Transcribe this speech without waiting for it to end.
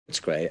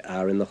Footscray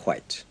are in the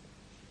white.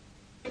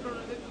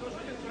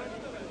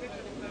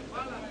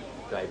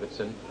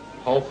 Davidson,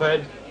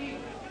 Halford.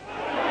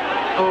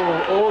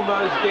 Oh,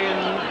 almost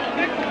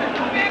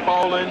in.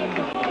 Boland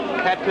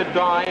had to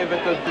dive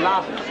at the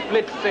last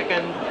split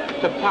second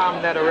to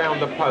palm that around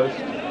the post.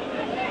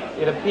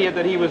 It appeared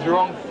that he was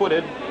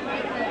wrong-footed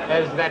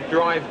as that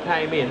drive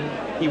came in.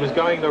 He was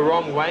going the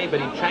wrong way,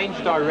 but he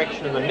changed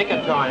direction in the nick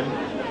of time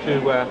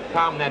to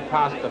palm that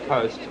past the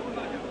post.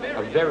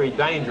 A very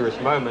dangerous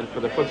moment for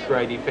the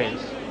Footscray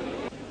defence.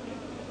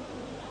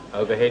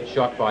 Overhead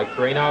shot by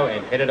Crino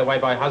and headed away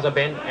by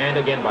Hazabent and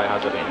again by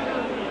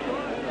Hazabent.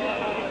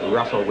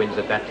 Russell wins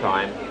at that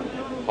time.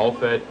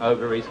 Halford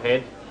over his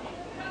head.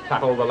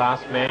 Tutill the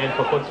last man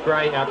for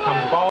Footscray. Out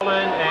comes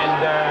Boland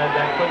and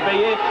that could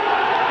be it.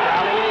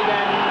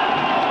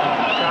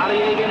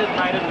 Charlie Egan has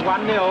made it 1-0.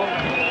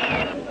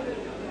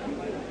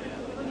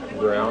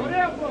 Ground.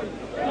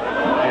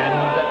 And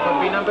that could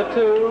be number 2.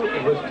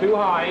 It was too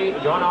high.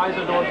 John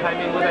Yzendoorn came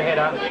in with a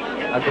header.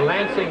 A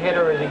glancing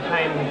header as he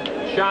came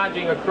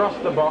charging across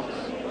the box.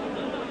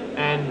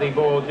 And the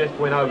ball just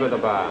went over the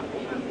bar.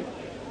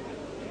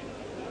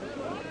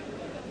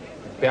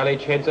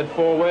 Belic heads it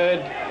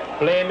forward.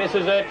 Blair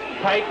misses it.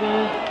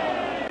 Paton.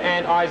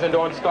 And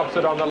Yzendoorn stops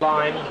it on the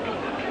line.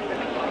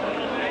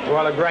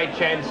 Well, a great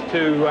chance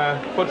to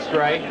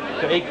Footscray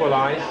to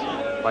equalise,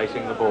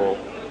 facing the ball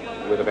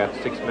with about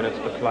 6 minutes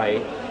to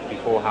play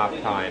before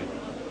half-time.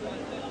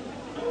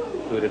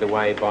 Booted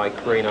away by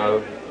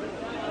Crino.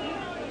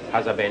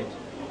 Hazabent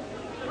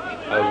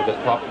over the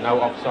top,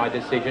 no offside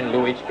decision.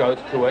 Lujic goes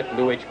to it.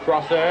 Lujic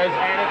crosses,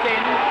 and it's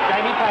in.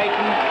 Jamie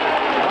Paton.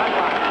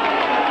 1-1.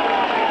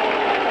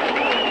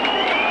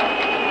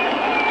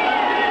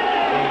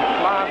 The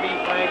Flavi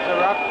flags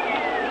are up.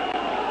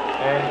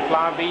 And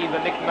Flavi,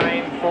 the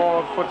nickname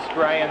for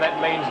Footscray, and that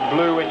means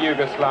blue in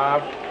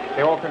Yugoslav.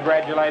 They're all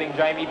congratulating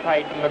Jamie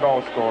Paton, the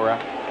goal scorer.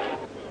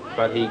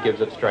 But he gives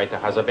it straight to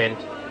Hazabent.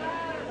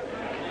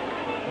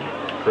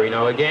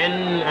 Crino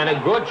again, and a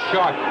good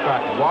shot,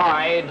 but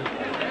wide.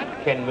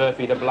 Ken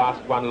Murphy to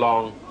blast one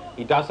long.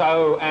 He does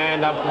so,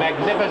 and a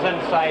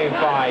magnificent save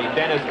by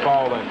Dennis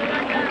Boland.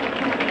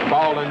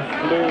 Boland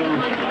flew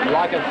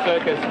like a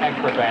circus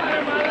acrobat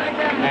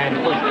and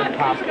pushed it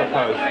past the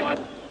post.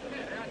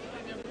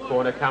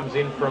 Corner comes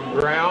in from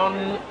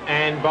Brown,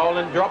 and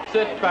Boland drops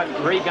it, but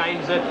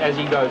regains it as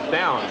he goes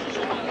down.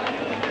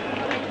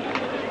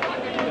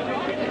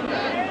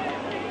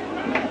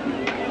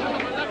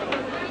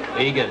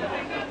 Egan.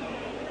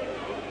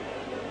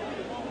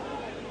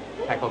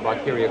 Tackled by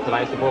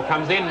Kyriakouleas. The ball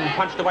comes in,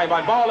 punched away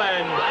by Boland,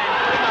 and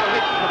Crino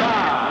hits the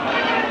bar.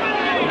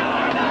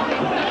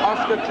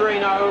 Oscar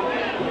Crino,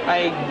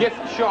 a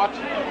gift shot,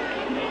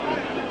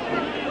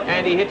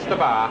 and he hits the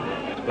bar.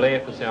 Blair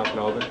for South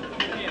Melbourne.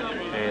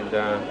 And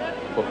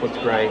for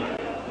Footscray,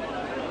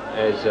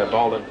 as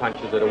Boland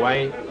punches it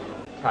away.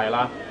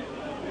 Taylor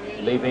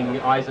leaving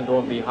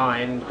Yzendoorn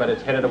behind, but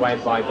it's headed away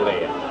by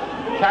Blair.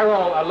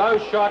 Carroll, a low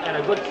shot and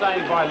a good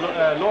save by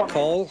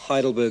Laumets.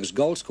 Heidelberg's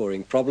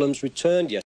goal-scoring problems returned yesterday.